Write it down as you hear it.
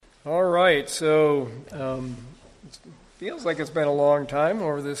All right, so it feels like it's been a long time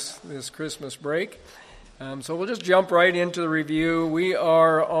over this Christmas break. So we'll just jump right into the review.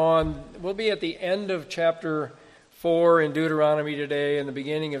 We'll be at the end of chapter 4 in Deuteronomy today and the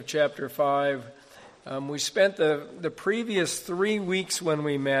beginning of chapter 5. We spent the previous 3 weeks when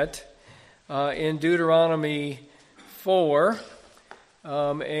we met in Deuteronomy 4.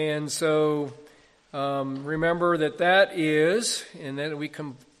 And so remember that is, and then we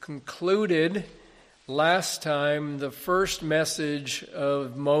concluded last time the first message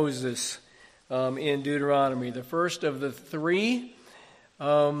of Moses in Deuteronomy, the first of the 3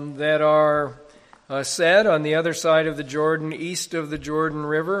 that are said on the other side of the Jordan, east of the Jordan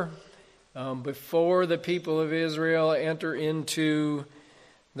River, before the people of Israel enter into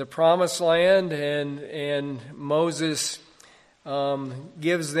the Promised Land, and Moses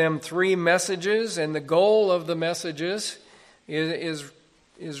gives them 3 messages, and the goal of the messages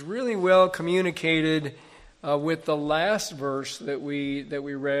is really well communicated with the last verse that we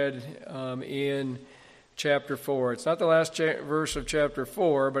read in chapter 4. It's not the last verse of chapter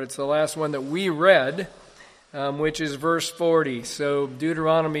 4, but it's the last one that we read, which is verse 40. So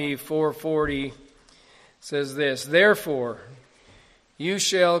Deuteronomy 4:40 says this: "Therefore you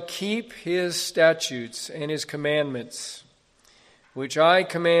shall keep his statutes and his commandments, which I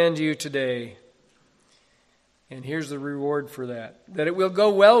command you today." And here's the reward for that: that it will go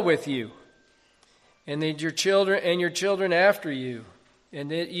well with you, and that your children after you,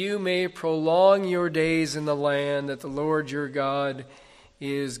 and that you may prolong your days in the land that the Lord your God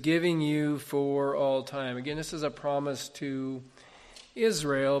is giving you for all time. Again, this is a promise to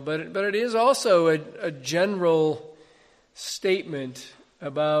Israel, but it is also a general statement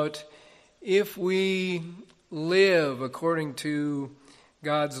about if we live according to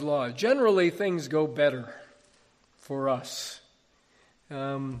God's law. Generally, things go better for us.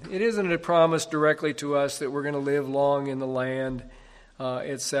 It isn't a promise directly to us that we're going to live long in the land,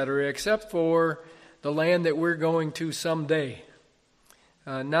 etc., except for the land that we're going to someday.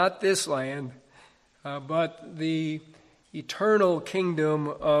 Not this land, but the eternal kingdom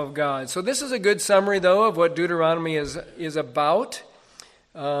of God. So this is a good summary, though, of what Deuteronomy is about.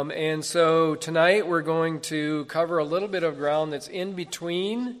 And so tonight we're going to cover a little bit of ground that's in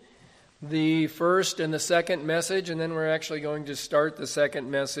between the first and the second message, and then we're actually going to start the second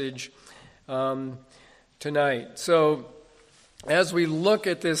message tonight. So as we look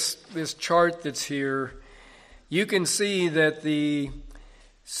at this chart that's here, you can see that the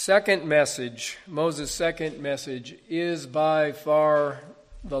second message, Moses' second message, is by far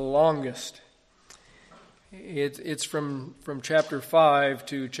the longest. It's from chapter 5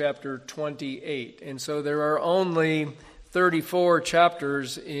 to chapter 28. And so there are only 34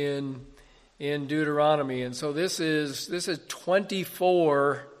 chapters in Deuteronomy. And so this is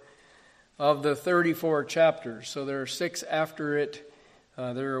 24 of the 34 chapters. So there are 6 after it.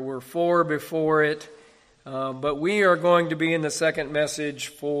 There were 4 before it. But we are going to be in the second message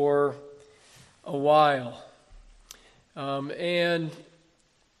for a while. And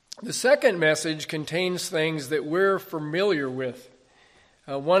the second message contains things that we're familiar with.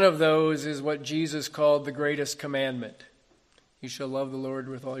 One of those is what Jesus called the greatest commandment. You shall love the Lord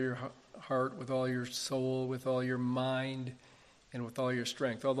with all your heart, with all your soul, with all your mind, and with all your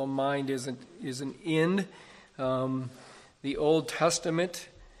strength. Although mind isn't in the Old Testament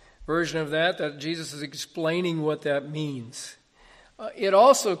version of that Jesus is explaining what that means. It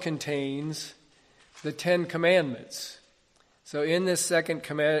also contains the 10 Commandments. So in this second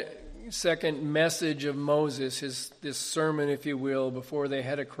message of Moses, this sermon, if you will, before they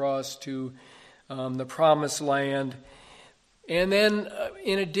head across to the Promised Land. And then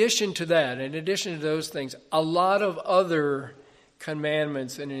in addition to those things, a lot of other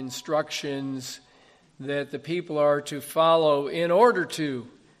commandments and instructions that the people are to follow in order to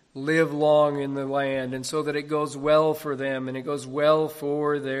live long in the land, and so that it goes well for them and it goes well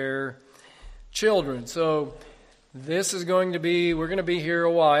for their children. So this is we're going to be here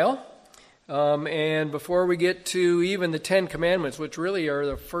a while. And before we get to even the 10 Commandments, which really are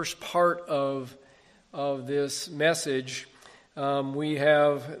the first part of this message, we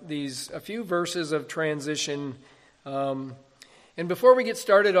have a few verses of transition. And before we get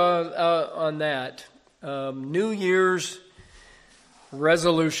started on that, New Year's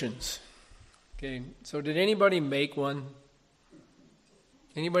resolutions. Okay, so did anybody make one?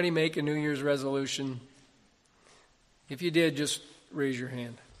 Anybody make a New Year's resolution? If you did, just raise your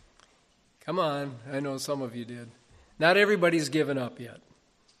hand. Come on, I know some of you did. Not everybody's given up yet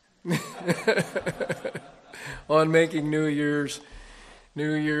on making New Year's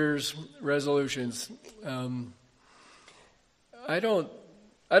resolutions. I don't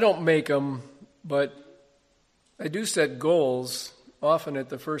I don't make them, but I do set goals, often at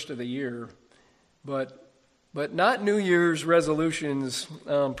the first of the year, but not New Year's resolutions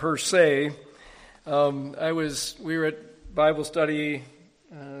per se. We were at Bible study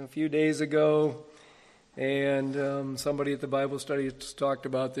a few days ago, and somebody at the Bible study talked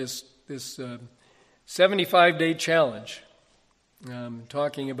about this 75-day challenge,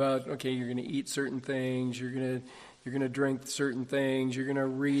 talking about, okay, you're going to eat certain things, you're going to drink certain things, you're going to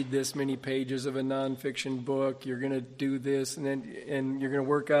read this many pages of a nonfiction book, you're going to do this, and you're going to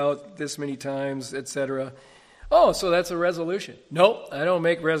work out this many times, etc. Oh, so that's a resolution. Nope, I don't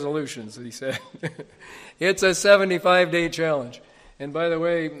make resolutions, he said. It's a 75-day challenge. And by the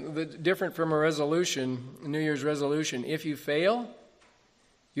way, different from a resolution, a New Year's resolution, if you fail,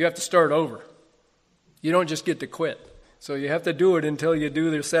 you have to start over. You don't just get to quit. So you have to do it until you do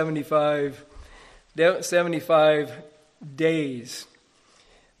the 75 days.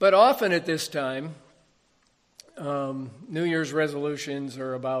 But often at this time, New Year's resolutions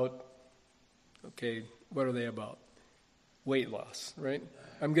are about, okay, what are they about? Weight loss, right?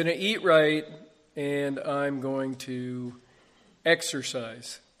 I'm going to eat right, and I'm going to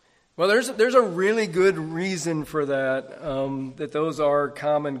exercise. Well, there's a really good reason for that, that those are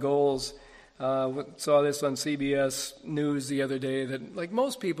common goals. Saw this on CBS News the other day that, like,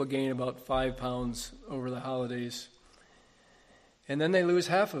 most people gain about 5 pounds over the holidays, and then they lose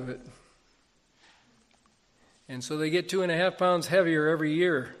half of it. And so they get 2.5 pounds heavier every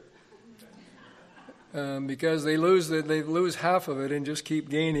year because they lose half of it and just keep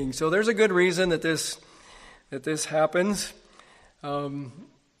gaining. So there's a good reason that this happens. I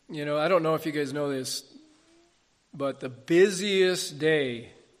don't know if you guys know this, but the busiest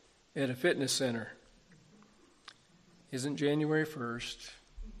day at a fitness center isn't January 1st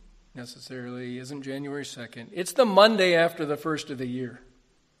necessarily, isn't January 2nd. It's the Monday after the first of the year.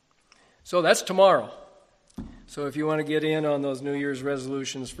 So that's tomorrow. So if you want to get in on those New Year's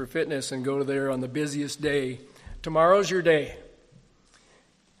resolutions for fitness and go there on the busiest day, tomorrow's your day.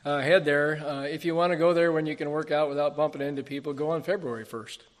 Head there. If you want to go there when you can work out without bumping into people, go on February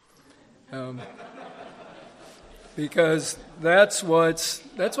 1st. Because that's what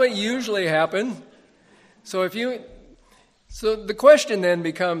usually happens. So the question then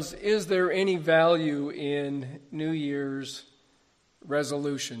becomes: is there any value in New Year's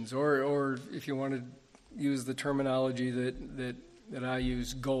resolutions, or if you want to use the terminology that I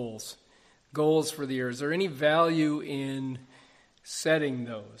use, goals for the year? Is there any value in setting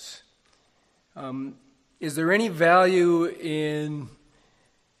those? Is there any value in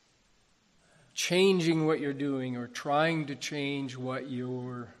changing what you're doing, or trying to change what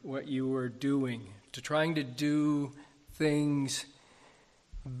you are doing, to trying to do things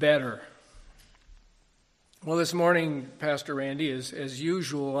better? Well, this morning, Pastor Randy, as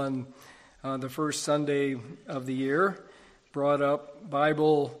usual on the first Sunday of the year, brought up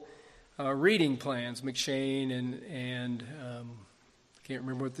Bible reading plans, McShane and can't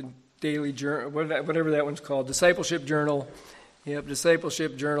remember what the daily journal, whatever that one's called, discipleship journal. Yep,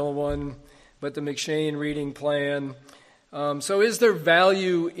 discipleship journal one, but the McShane reading plan. So is there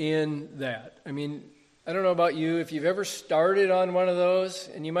value in that? I mean, I don't know about you, if you've ever started on one of those,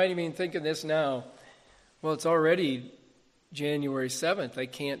 and you might even think of this now, well, it's already January 7th. I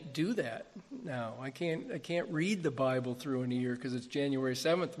can't do that now. I can't read the Bible through in a year because it's January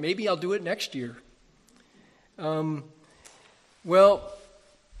 7th. Maybe I'll do it next year. Well,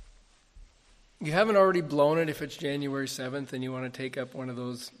 you haven't already blown it if it's January 7th and you want to take up one of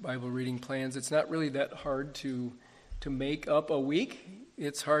those Bible reading plans. It's not really that hard to make up a week.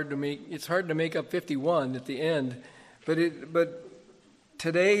 It's hard to make up 51 at the end. But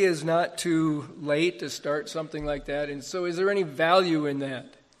today is not too late to start something like that. And so is there any value in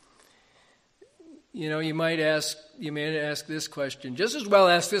that? You might ask this question. Just as well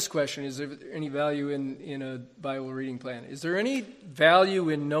ask this question: is there any value in a Bible reading plan? Is there any value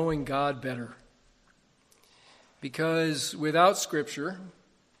in knowing God better? Because without Scripture,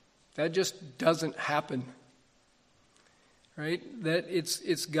 that just doesn't happen. Right? That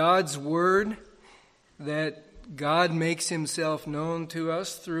it's God's Word, that God makes Himself known to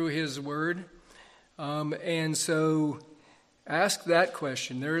us through His Word. And so ask that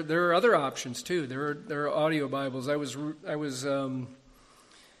question. There are other options too. There are audio Bibles. Any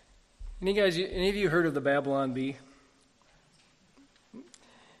of you heard of the Babylon Bee?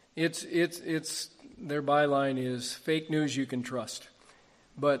 It's their byline is fake news you can trust.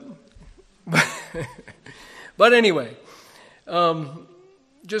 But anyway,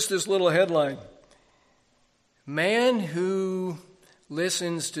 just this little headline. Man who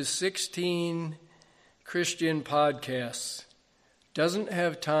listens to 16 Christian podcasts doesn't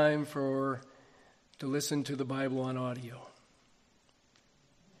have time to listen to the Bible on audio.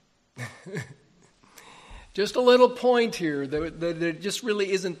 Just a little point here that it just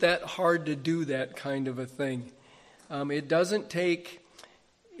really isn't that hard to do that kind of a thing. It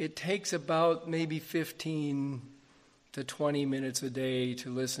takes about maybe 15 to 20 minutes a day to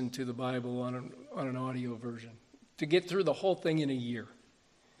listen to the Bible on an audio version, to get through the whole thing in a year.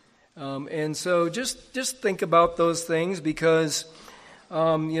 And so just think about those things because,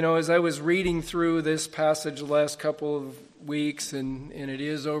 as I was reading through this passage the last couple of weeks, and it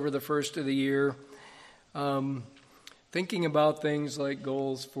is over the first of the year, thinking about things like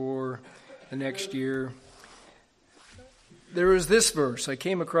goals for the next year, there was this verse. I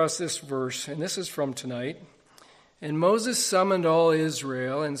came across this verse, and this is from tonight. And Moses summoned all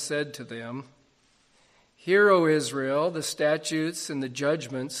Israel and said to them, "Hear, O Israel, the statutes and the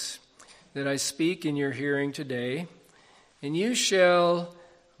judgments that I speak in your hearing today, and you shall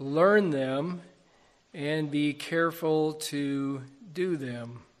learn them and be careful to do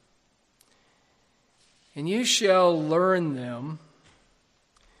them. And you shall learn them."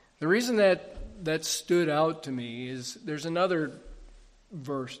 The reason that stood out to me is there's another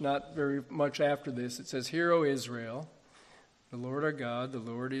verse, not very much after this. It says, "Hear, O Israel, the Lord our God, the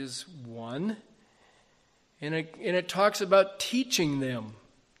Lord is one." And it talks about teaching them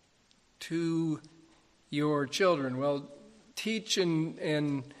to your children. Well, teach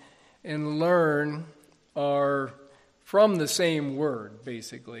and learn are from the same word,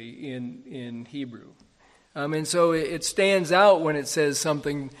 basically, in Hebrew. And so it stands out when it says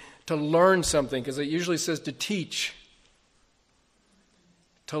something, to learn something, because it usually says to teach,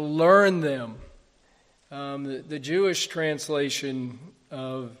 to learn them. The Jewish translation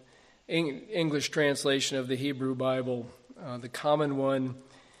of English translation of the Hebrew Bible, the common one,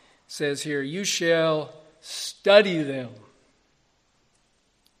 says here, "You shall study them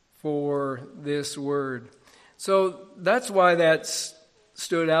for this word." So that's why that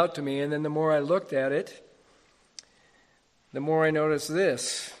stood out to me. And then the more I looked at it, the more I noticed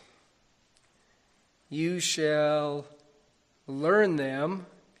this. You shall learn them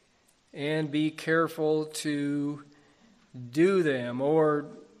and be careful to do them, or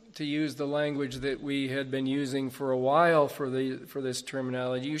to use the language that we had been using for a while for this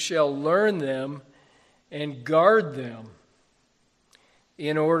terminology, you shall learn them and guard them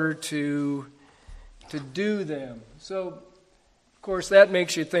in order to do them. So, of course, that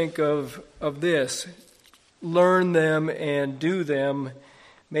makes you think of this. Learn them and do them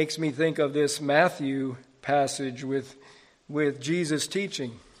makes me think of this Matthew passage with Jesus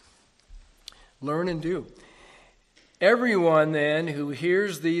teaching. Learn and do. "Everyone then who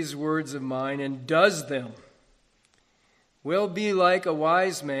hears these words of mine and does them will be like a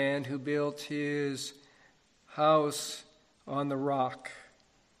wise man who built his house on the rock.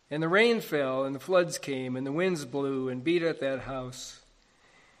 And the rain fell, and the floods came, and the winds blew and beat at that house.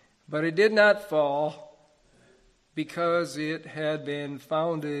 But it did not fall, because it had been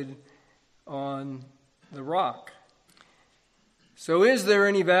founded on the rock." So is there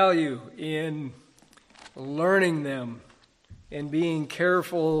any value in learning them and being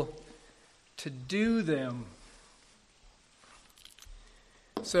careful to do them?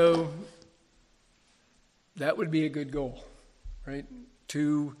 So that would be a good goal, right?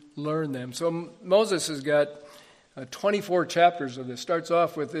 To learn them. So Moses has got 24 chapters of this. Starts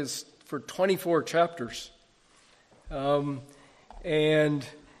off with this for 24 chapters. And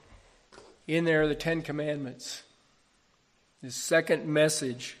in there are the 10 Commandments. His second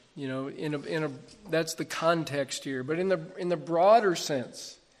message, that's the context here. But in the broader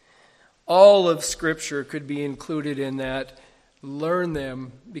sense, all of Scripture could be included in that. Learn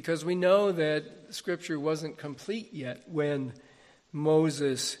them, because we know that Scripture wasn't complete yet when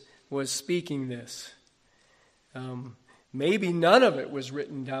Moses was speaking this. Maybe none of it was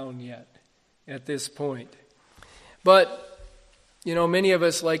written down yet at this point. But, many of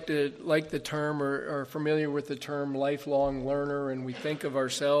us like the term or are familiar with the term lifelong learner, and we think of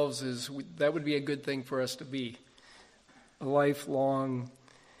ourselves as that would be a good thing for us to be, a lifelong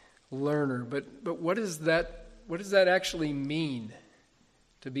learner. But what does that actually mean,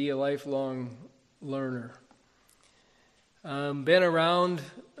 to be a lifelong learner? Been around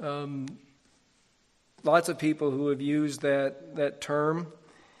lots of people who have used that term.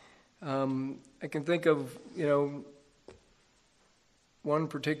 I can think of, one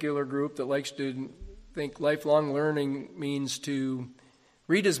particular group that likes to think lifelong learning means to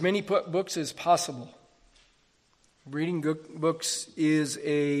read as many books as possible. Reading books is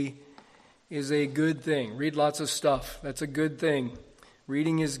a good thing. Read lots of stuff. That's a good thing.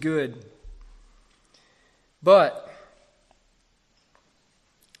 Reading is good. But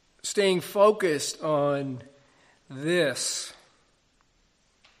staying focused on this,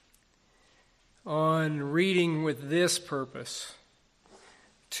 on reading with this purpose,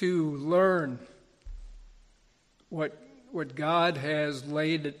 to learn what God has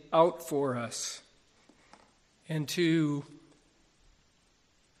laid out for us, and to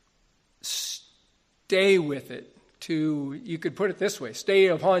stay with it, you could put it this way, stay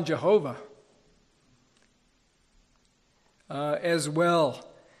upon Jehovah as well,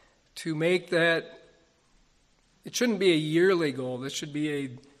 to make that, it shouldn't be a yearly goal, this should be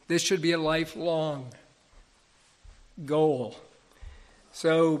a lifelong goal.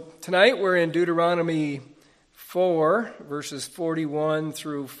 So tonight we're in Deuteronomy 4, verses 41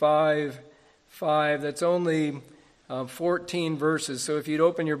 through 5. That's only 14 verses. So if you'd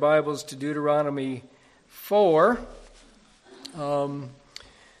open your Bibles to Deuteronomy 4. If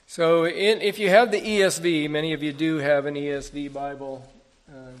you have the ESV, many of you do have an ESV Bible.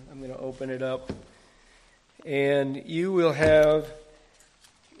 I'm going to open it up. And you will have,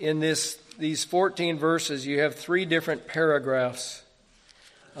 in these 14 verses, you have 3 different paragraphs.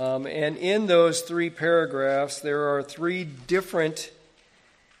 And in those 3 paragraphs, there are 3 different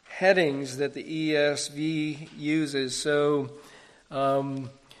headings that the ESV uses. So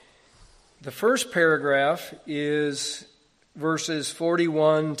the first paragraph is verses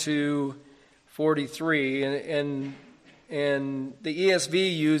 41 to 43, and the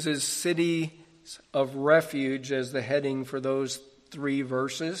ESV uses cities of refuge as the heading for those 3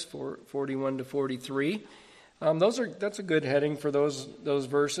 verses, 41 to 43. That's a good heading for those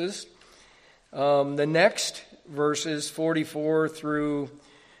verses. The next verses, 44 through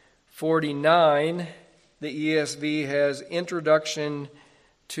 49, the ESV has introduction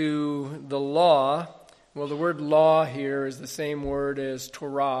to the law. Well, the word law here is the same word as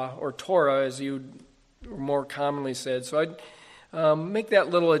Torah, or Torah as you more commonly said. So I'd make that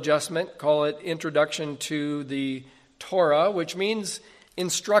little adjustment, call it introduction to the Torah, which means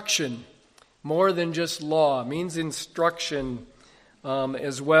instruction. More than just law, means instruction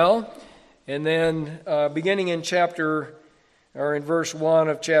as well. And then beginning in verse 1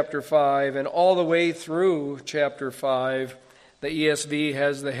 of chapter 5 and all the way through chapter 5, the ESV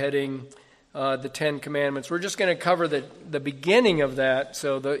has the heading, the 10 Commandments. We're just going to cover the beginning of that,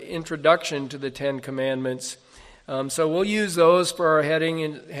 so the introduction to the 10 Commandments. So we'll use those for our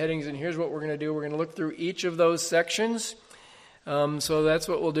headings, and here's what we're going to do. We're going to look through each of those sections. So that's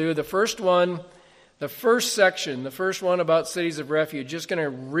what we'll do. The first one about cities of refuge, just going to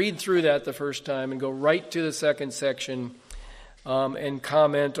read through that the first time and go right to the second section and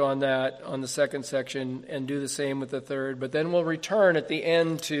comment on that, on the second section, and do the same with the third. But then we'll return at the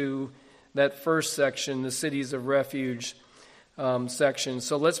end to that first section, the cities of refuge section.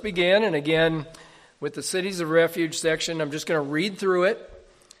 So let's begin, and again, with the cities of refuge section, I'm just going to read through it.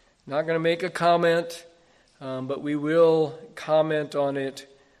 Not going to make a comment. But we will comment on it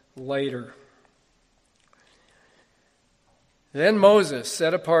later. Then Moses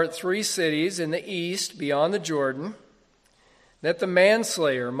set apart 3 cities in the east beyond the Jordan, that the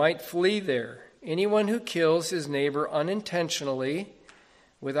manslayer might flee there. Anyone who kills his neighbor unintentionally,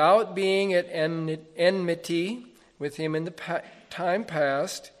 without being at enmity with him in the time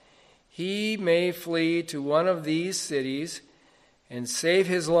past, he may flee to one of these cities and save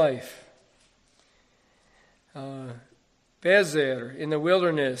his life. Bezer in the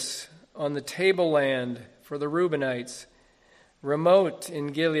wilderness on the tableland for the Reubenites, Ramoth in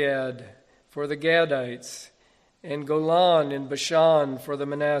Gilead for the Gadites, and Golan in Bashan for the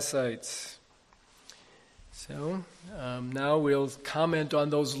Manassites. So now we'll comment on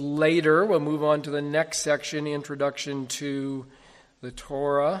those later. We'll move on to the next section, introduction to the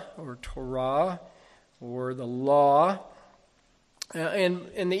Torah or the law.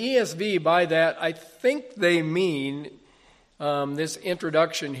 And the ESV, by that, I think they mean this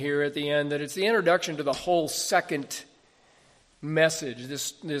introduction here at the end, that it's the introduction to the whole second message,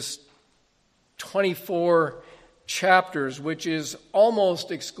 this 24 chapters, which is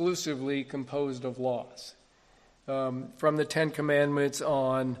almost exclusively composed of laws, from the 10 Commandments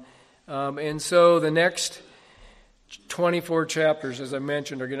on. And so the next 24 chapters, as I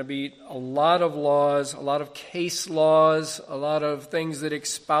mentioned, are going to be a lot of laws, a lot of case laws, a lot of things that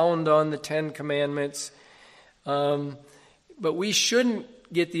expound on the 10 Commandments. But we shouldn't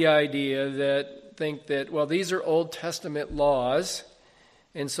get the idea think that, well, these are Old Testament laws,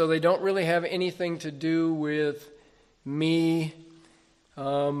 and so they don't really have anything to do with me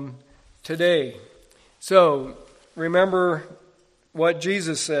today. So remember what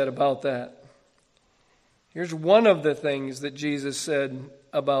Jesus said about that. Here's one of the things that Jesus said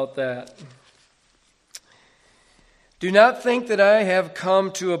about that. Do not think that I have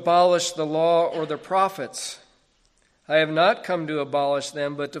come to abolish the law or the prophets. I have not come to abolish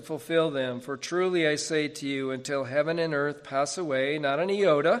them, but to fulfill them. For truly I say to you, until heaven and earth pass away, not an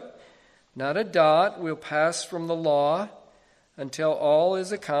iota, not a dot will pass from the law until all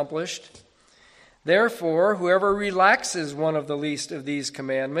is accomplished. Therefore, whoever relaxes one of the least of these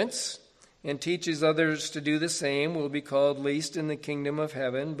commandments and teaches others to do the same will be called least in the kingdom of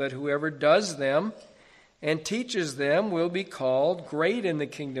heaven. But whoever does them and teaches them will be called great in the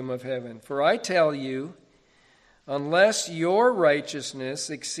kingdom of heaven. For I tell you, unless your righteousness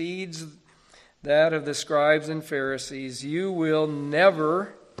exceeds that of the scribes and Pharisees, you will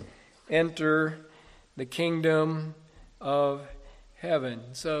never enter the kingdom of heaven.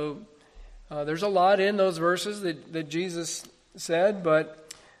 So there's a lot in those verses that Jesus said,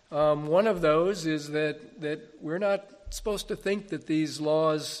 but one of those is that we're not supposed to think that these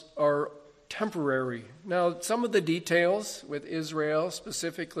laws are temporary. Now, some of the details with Israel,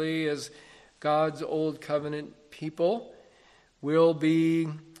 specifically as God's old covenant people, will be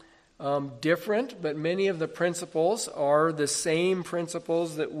different, but many of the principles are the same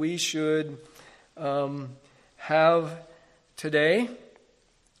principles that we should have today.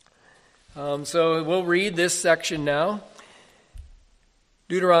 So we'll read this section now.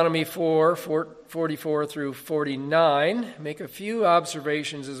 Deuteronomy 4:44 through 49. Make a few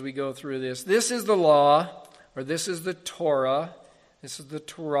observations as we go through this. This is the law, or this is the Torah. This is the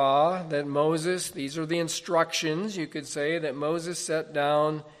Torah that Moses, these are the instructions, you could say, that Moses set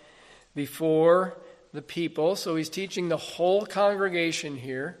down before the people. So he's teaching the whole congregation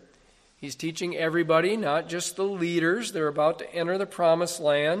here. He's teaching everybody, not just the leaders. They're about to enter the promised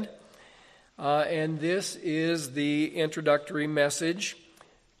land. And this is the introductory message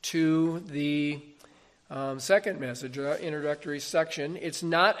to the second message, introductory section. It's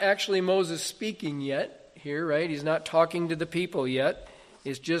not actually Moses speaking yet here, right? He's not talking to the people yet.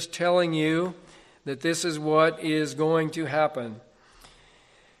 It's just telling you that this is what is going to happen.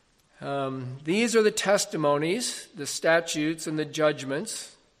 These are the testimonies, the statutes, and the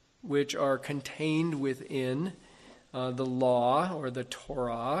judgments which are contained within the law or the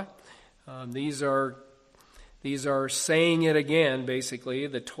Torah. These are saying it again, basically,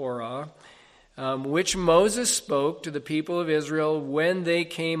 the Torah, which Moses spoke to the people of Israel when they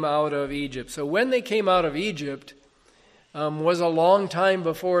came out of Egypt. So when they came out of Egypt was a long time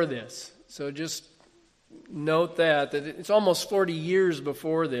before this. So just note that it's almost 40 years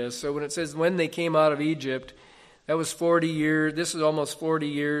before this. So when it says when they came out of Egypt, that was 40 years. This is almost 40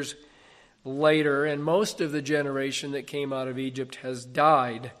 years later, and most of the generation that came out of Egypt has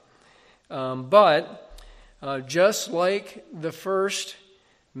died. But just like the first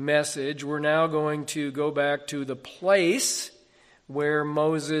message, we're now going to go back to the place where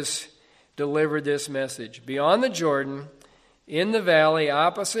Moses delivered this message. Beyond the Jordan, in the valley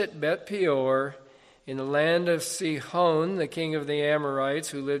opposite Bet Peor, in the land of Sihon, the king of the Amorites,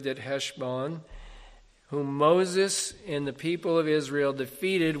 who lived at Heshbon, whom Moses and the people of Israel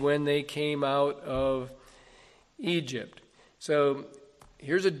defeated when they came out of Egypt. So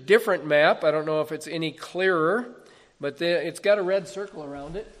here's a different map. I don't know if it's any clearer, but it's got a red circle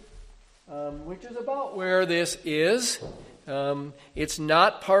around it, which is about where this is. It's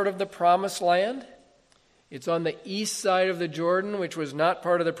not part of the promised land. It's on the east side of the Jordan, which was not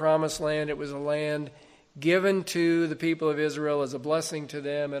part of the promised land. It was a land given to the people of Israel as a blessing to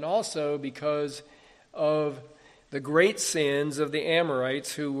them, and also because of the great sins of the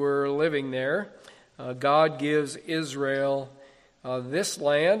Amorites who were living there. God gives Israel this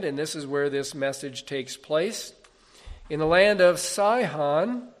land, and this is where this message takes place. In the land of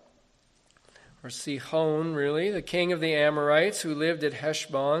Sihon, or Sihon really, the king of the Amorites who lived at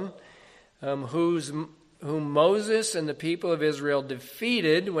Heshbon, whom Moses and the people of Israel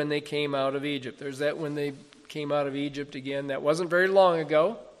defeated when they came out of Egypt. There's that when they came out of Egypt again. That wasn't very long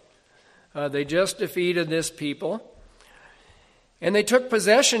ago. They just defeated this people. And they took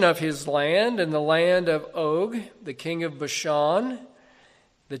possession of his land and the land of Og, the king of Bashan,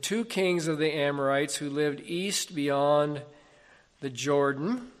 the two kings of the Amorites who lived east beyond the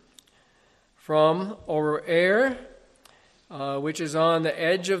Jordan, from Aroer, which is on the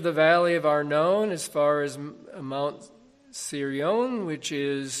edge of the valley of Arnon, as far as Mount Sirion, which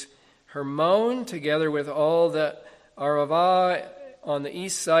is Hermon, together with all the Arava on the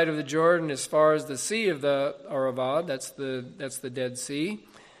east side of the Jordan, as far as the sea of the Arava, that's the Dead Sea,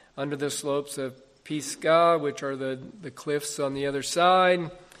 under the slopes of Pisgah, which are the cliffs on the other side,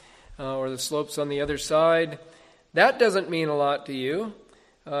 or the slopes on the other side. That doesn't mean a lot to you.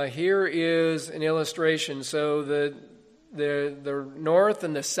 Here is an illustration. So the north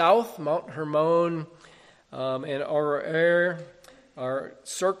and the south, Mount Hermon, and Aroer are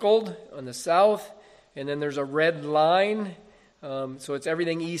circled on the south, and then there's a red line. So it's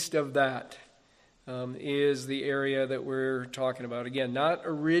everything east of that is the area that we're talking about. Again, not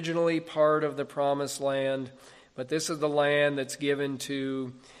originally part of the promised land, but this is the land that's given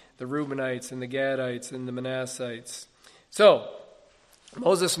to the Reubenites and the Gadites and the Manassites. So,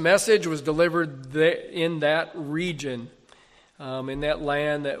 Moses' message was delivered in that region, in that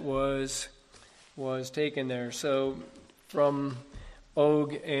land that was taken there. So, from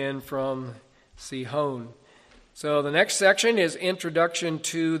Og and from Sihon. So the next section is Introduction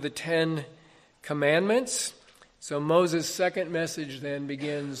to the Ten Commandments. So Moses' second message then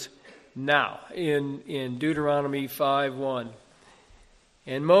begins now in Deuteronomy 5:1.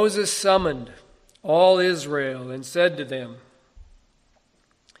 And Moses summoned all Israel and said to them,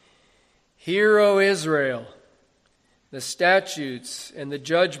 Hear, O Israel, the statutes and the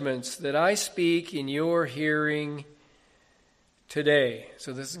judgments that I speak in your hearing today.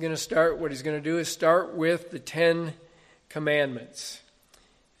 So this is going to start, what he's going to do is start with the Ten Commandments.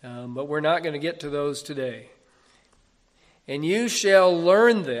 But we're not going to get to those today. And you shall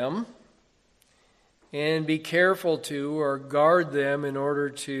learn them and be careful to or guard them in order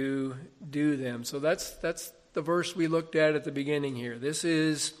to do them. So that's the verse we looked at the beginning here. This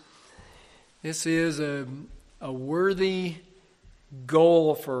is a worthy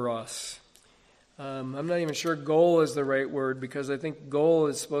goal for us. I'm not even sure goal is the right word, because I think goal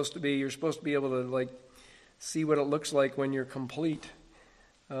is supposed to be, you're supposed to be able to see what it looks like when you're complete.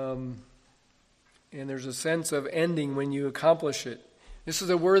 And there's a sense of ending when you accomplish it. This is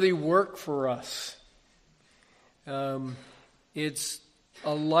a worthy work for us. It's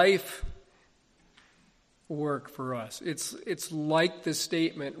a life work for us. It's like the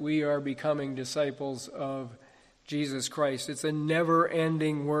statement, we are becoming disciples of Jesus Christ. It's a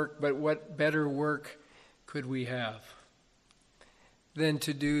never-ending work, but what better work could we have than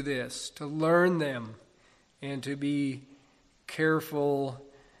to do this, to learn them and to be careful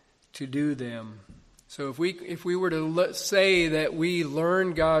to do them. So if we were to say that we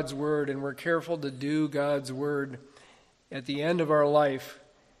learn God's Word and we're careful to do God's Word at the end of our life,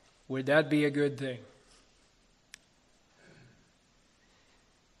 would that be a good thing?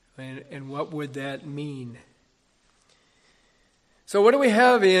 And what would that mean? So what do we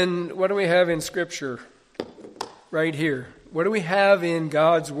have in Scripture right here? What do we have in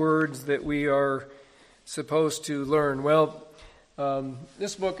God's words that we are supposed to learn? Well,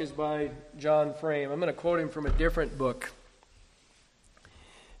 this book is by John Frame. I'm going to quote him from a different book.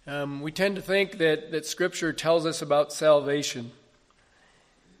 We tend to think that Scripture tells us about salvation,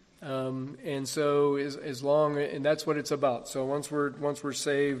 and so and that's what it's about. So once we're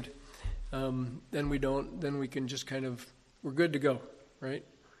saved, then we can just we're good to go, right?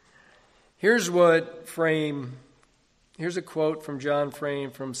 Here's a quote from John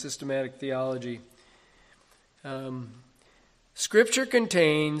Frame from Systematic Theology. Scripture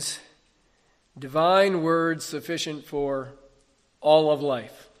contains divine words sufficient for all of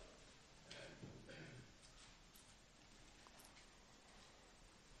life.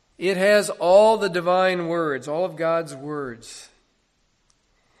 It has all the divine words, all of God's words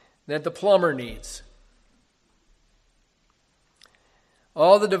that the plumber needs.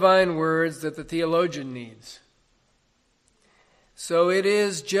 All the divine words that the theologian needs. So it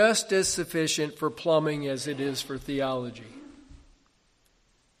is just as sufficient for plumbing as it is for theology.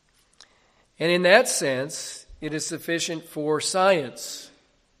 And in that sense, it is sufficient for science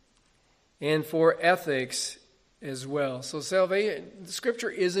and for ethics as well. So Scripture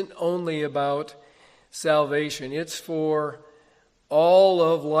isn't only about salvation. It's for all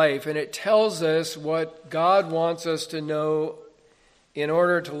of life. And it tells us what God wants us to know in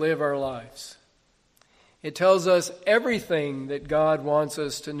order to live our lives. It tells us everything that God wants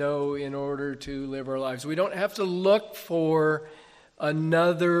us to know in order to live our lives. We don't have to look for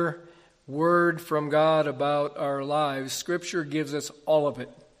another word from God about our lives. Scripture gives us all of it.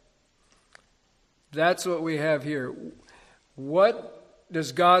 That's what we have here. What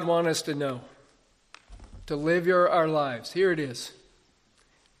does God want us to know to live our lives? Here it is.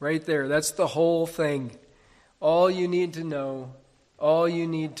 Right there. That's the whole thing. All you need to know, all you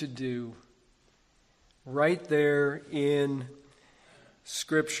need to do, right there in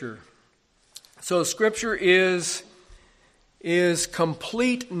Scripture. So Scripture is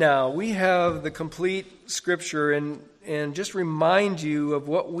complete now. We have the complete Scripture, and just remind you of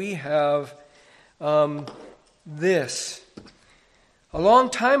what we have. This. A long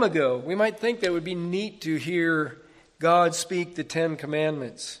time ago, we might think that it would be neat to hear God speak the Ten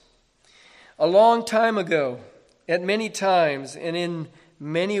Commandments. A long time ago, at many times and in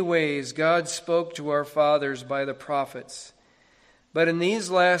many ways God spoke to our fathers by the prophets. But in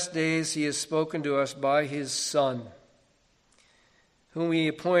these last days he has spoken to us by his Son, whom he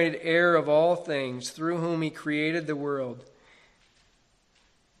appointed heir of all things, through whom he created the world.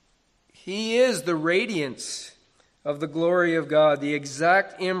 He is the radiance of the glory of God, the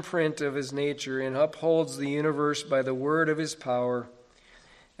exact imprint of his nature, and upholds the universe by the word of his power.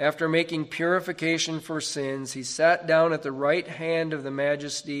 After making purification for sins, he sat down at the right hand of the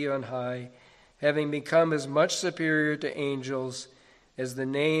Majesty on high, having become as much superior to angels as the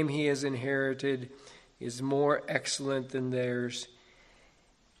name he has inherited is more excellent than theirs.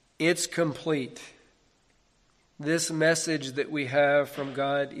 It's complete. This message that we have from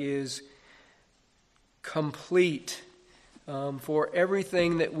God is complete for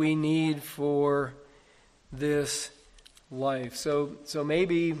everything that we need for this life. So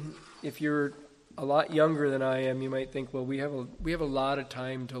maybe if you're a lot younger than I am, you might think, well, we have a lot of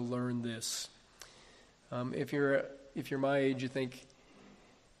time to learn this. If you're my age, you think,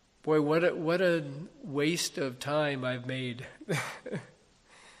 boy, what a waste of time I've made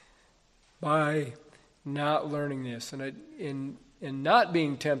by not learning this, and not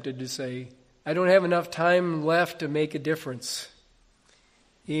being tempted to say, I don't have enough time left to make a difference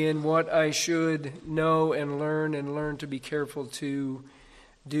in what I should know and learn to be careful to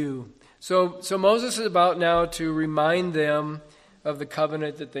do. So Moses is about now to remind them of the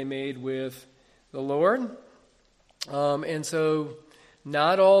covenant that they made with the Lord. And so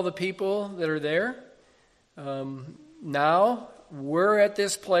not all the people that are there now were at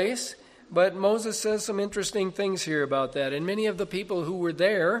this place, but Moses says some interesting things here about that. And many of the people who were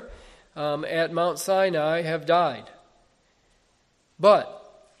there at Mount Sinai have died. But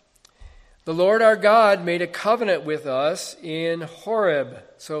the Lord our God made a covenant with us in Horeb.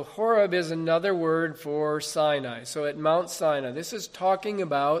 So Horeb is another word for Sinai. So at Mount Sinai, this is talking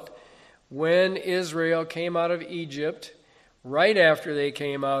about when Israel came out of Egypt, right after they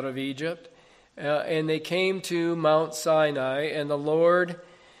came out of Egypt, and they came to Mount Sinai, and the Lord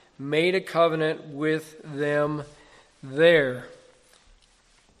made a covenant with them there.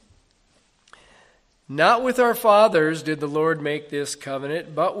 Not with our fathers did the Lord make this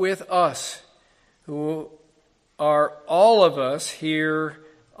covenant, but with us, who are all of us here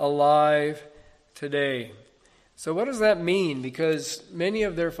alive today. So what does that mean? Because many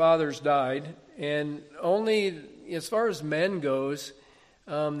of their fathers died, and only, as far as men goes,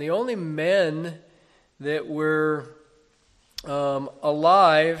 the only men that were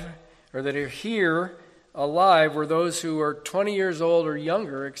alive, or that are here alive, were those who are 20 years old or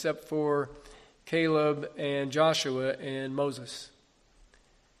younger, except for Caleb and Joshua and Moses.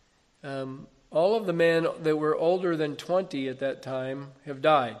 All of the men that were older than 20 at that time have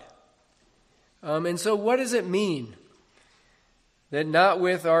died. And so what does it mean that not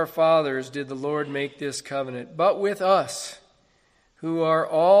with our fathers did the Lord make this covenant, but with us, who are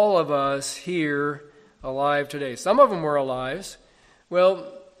all of us here alive today? Some of them were alive.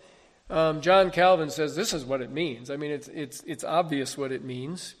 Well, John Calvin says this is what it means. I mean, it's obvious what it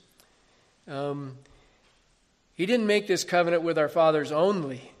means. He didn't make this covenant with our fathers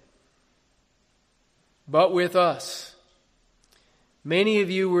only, but with us. Many of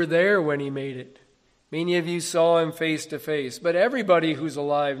you were there when he made it. Many of you saw him face to face. But everybody who's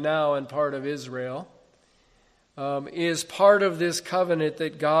alive now and part of Israel is part of this covenant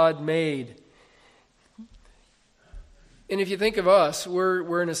that God made. And if you think of us,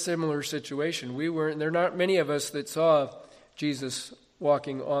 we're in a similar situation. There are not many of us that saw Jesus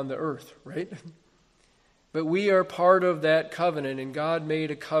walking on the earth, right? But we are part of that covenant, and God made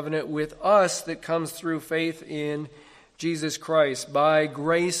a covenant with us that comes through faith in Jesus Christ, by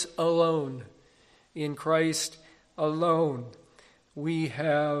grace alone. In Christ alone, we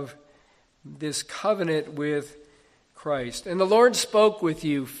have this covenant with Christ. And the Lord spoke with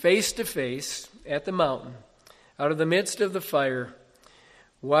you face to face at the mountain, out of the midst of the fire,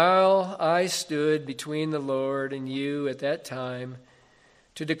 while I stood between the Lord and you at that time,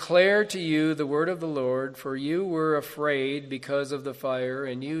 to declare to you the word of the Lord, for you were afraid because of the fire,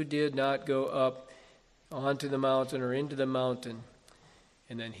 and you did not go up onto the mountain or into the mountain.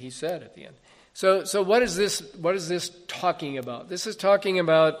 And then he said at the end. So what is this talking about? This is talking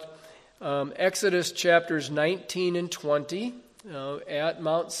about Exodus chapters 19 and 20 at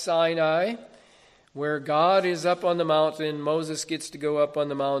Mount Sinai, where God is up on the mountain. Moses gets to go up on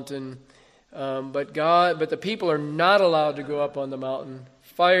the mountain, but the people are not allowed to go up on the mountain.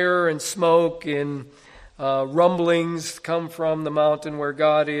 Fire and smoke and rumblings come from the mountain where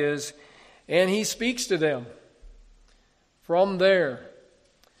God is, and he speaks to them from there.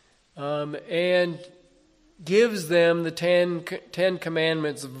 And gives them the Ten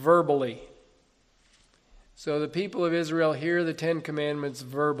Commandments verbally. So the people of Israel hear the Ten Commandments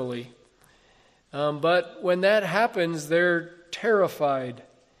verbally. But when that happens, they're terrified.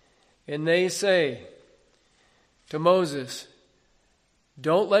 And they say to Moses,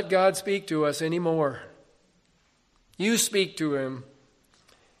 "Don't let God speak to us anymore. You speak to him.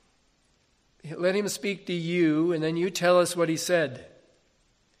 Let him speak to you, and then you tell us what he said."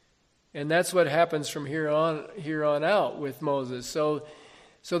 And that's what happens from here on out with Moses. So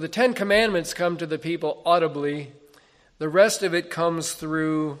the Ten Commandments come to the people audibly. The rest of it comes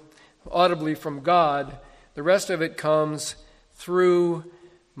through audibly from God. The rest of it comes through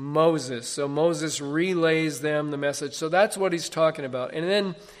Moses. So Moses relays them the message. So that's what he's talking about. And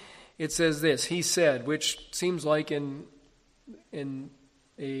then it says this, he said, which seems like in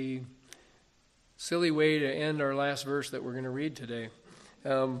a silly way to end our last verse that we're going to read today.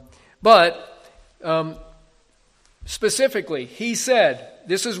 But specifically, he said,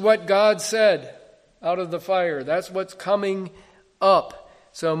 this is what God said out of the fire. That's what's coming up.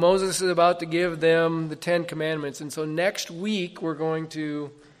 So Moses is about to give them the Ten Commandments. And so next week we're going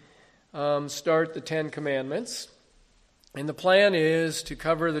to start the Ten Commandments. And the plan is to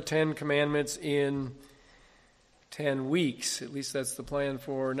cover the Ten Commandments in 10 weeks. At least that's the plan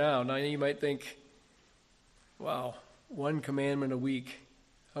for now. Now you might think, wow, one commandment a week.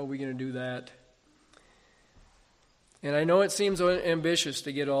 How are we going to do that? And I know it seems ambitious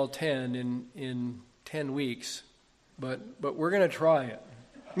to get all 10 in 10 weeks, but we're going to try it.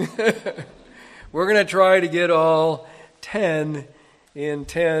 We're going to try to get all 10 in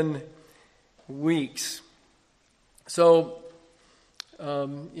 10 weeks. So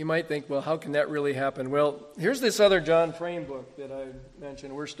you might think, well, how can that really happen? Well, here's this other John Frame book that I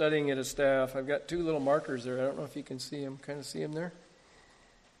mentioned. We're studying it as staff. I've got two little markers there. I don't know if you can see them. Kind of see them there?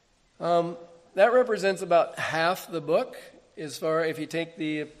 That represents about half the book, as far if you take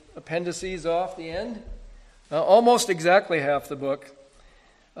the appendices off the end. Almost exactly half the book.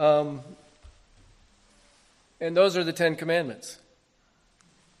 And those are the Ten Commandments.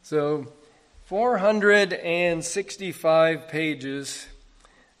 So 465 pages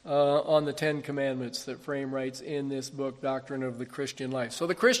on the Ten Commandments that Frame writes in this book, Doctrine of the Christian Life. So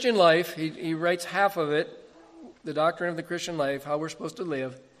the Christian life, he writes half of it, the doctrine of the Christian life, how we're supposed to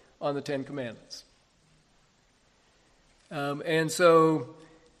live, on the Ten Commandments. And so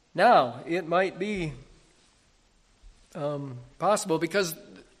now it might be possible, because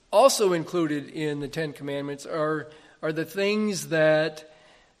also included in the Ten Commandments are the things that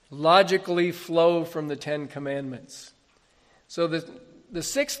logically flow from the Ten Commandments. So the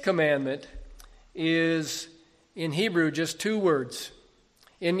sixth commandment is in Hebrew just two words.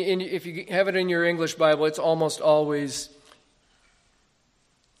 If you have it in your English Bible, it's almost always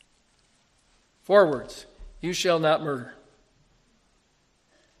 4 words. You shall not murder.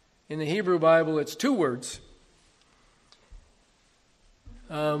 In the Hebrew Bible, it's 2 words.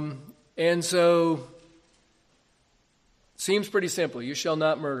 And so, seems pretty simple. You shall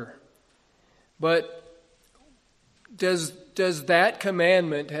not murder. But does that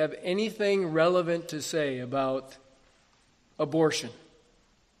commandment have anything relevant to say about abortion,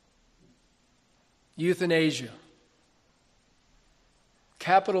 euthanasia,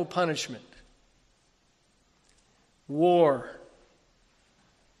 capital punishment, war?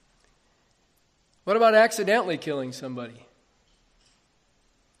 What about accidentally killing somebody?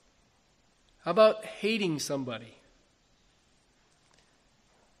 How about hating somebody?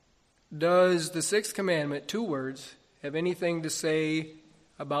 Does the sixth commandment, 2 words, have anything to say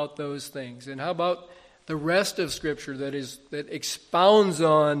about those things? And how about the rest of Scripture that expounds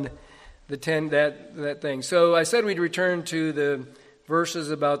on the 10 that thing? So I said we'd return to the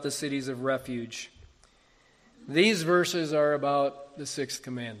verses about the cities of refuge. These verses are about the sixth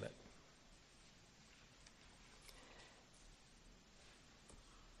commandment.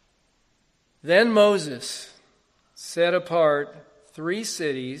 Then Moses set apart 3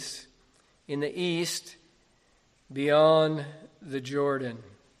 cities in the east beyond the Jordan.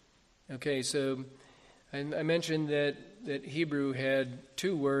 Okay, so I mentioned that Hebrew had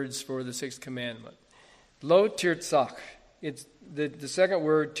 2 words for the sixth commandment. Lo tirtzach. It's the second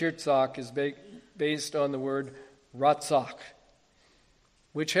word, tirtzach, is based on the word ratzach,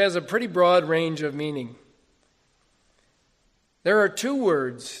 which has a pretty broad range of meaning. There are 2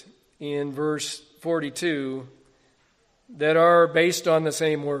 words in verse 42 that are based on the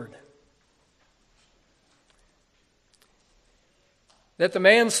same word. That the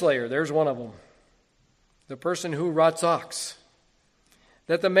manslayer, there's one of them, the person who ratzachs,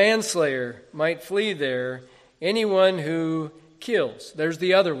 that the manslayer might flee there, anyone who kills, there's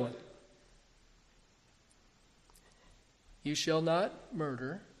the other one. You shall not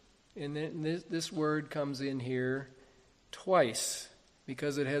murder. And then this word comes in here twice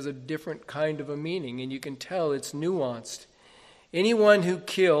because it has a different kind of a meaning, and you can tell it's nuanced. Anyone who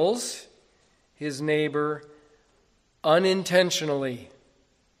kills his neighbor unintentionally,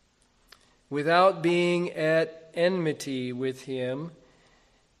 without being at enmity with him,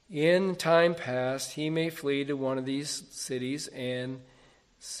 in time past, he may flee to one of these cities and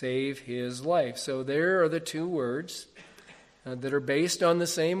save his life. So there are the two words that are based on the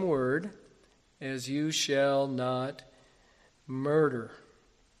same word as you shall not murder.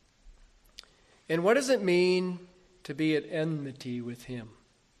 And what does it mean to be at enmity with him?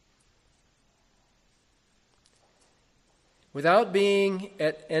 Without being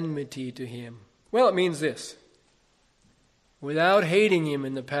at enmity to him. Well, it means this. Without hating him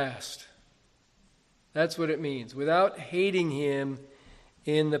in the past. That's what it means. Without hating him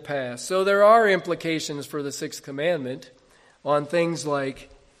in the past. So there are implications for the sixth commandment on things like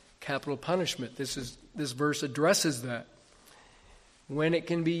capital punishment. This verse addresses that. When it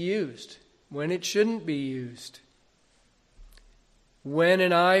can be used. When it shouldn't be used. When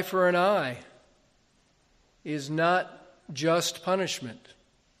an eye for an eye is not just punishment.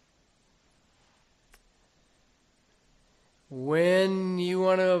 When you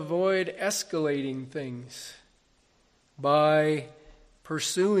want to avoid escalating things by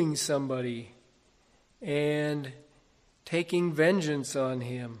pursuing somebody and taking vengeance on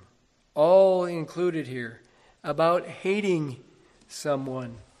him, all included here, about hating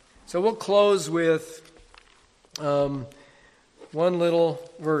someone. So we'll close with one little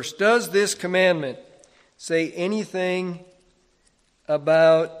verse. Does this commandment say anything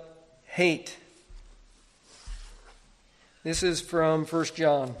about hate? This is from 1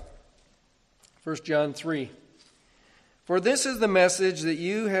 John 3. For this is the message that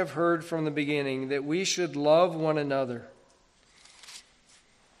you have heard from the beginning, that we should love one another.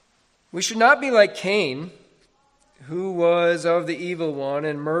 We should not be like Cain, who was of the evil one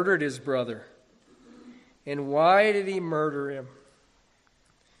and murdered his brother. And why did he murder him?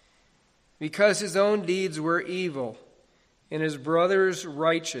 Because his own deeds were evil and his brother's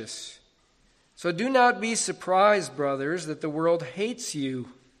righteous. So do not be surprised, brothers, that the world hates you.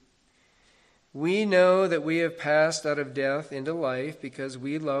 We know that we have passed out of death into life because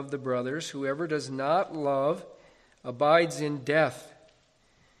we love the brothers. Whoever does not love abides in death.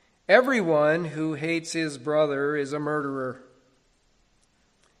 Everyone who hates his brother is a murderer.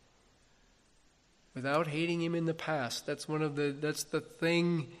 Without hating him in the past, that's the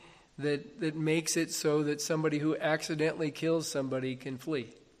thing that makes it so that somebody who accidentally kills somebody can flee.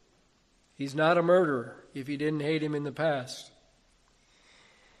 He's not a murderer if he didn't hate him in the past.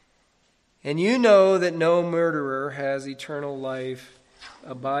 And you know that no murderer has eternal life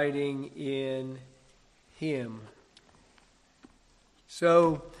abiding in him.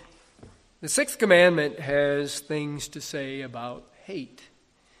 So, the sixth commandment has things to say about hate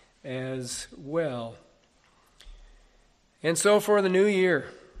as well. And so for the new year,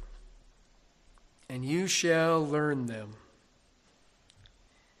 and you shall learn them,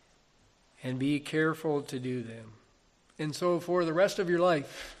 and be careful to do them. And so for the rest of your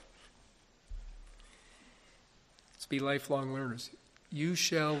life, let's be lifelong learners. You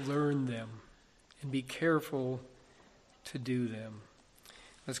shall learn them, and be careful to do them.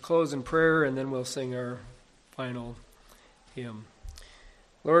 Let's close in prayer, and then we'll sing our final hymn.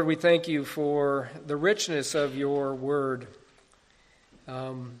 Lord, we thank you for the richness of your word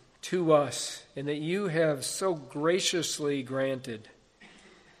to us, and that you have so graciously granted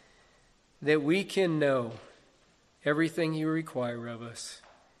that we can know everything you require of us,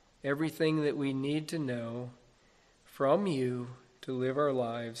 everything that we need to know from you to live our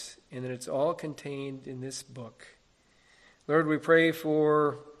lives, and that it's all contained in this book. Lord, we pray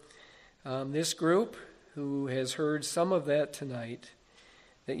for this group who has heard some of that tonight,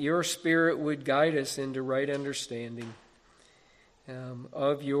 that your Spirit would guide us into right understanding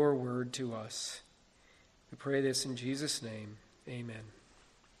of your word to us. We pray this in Jesus' name. Amen.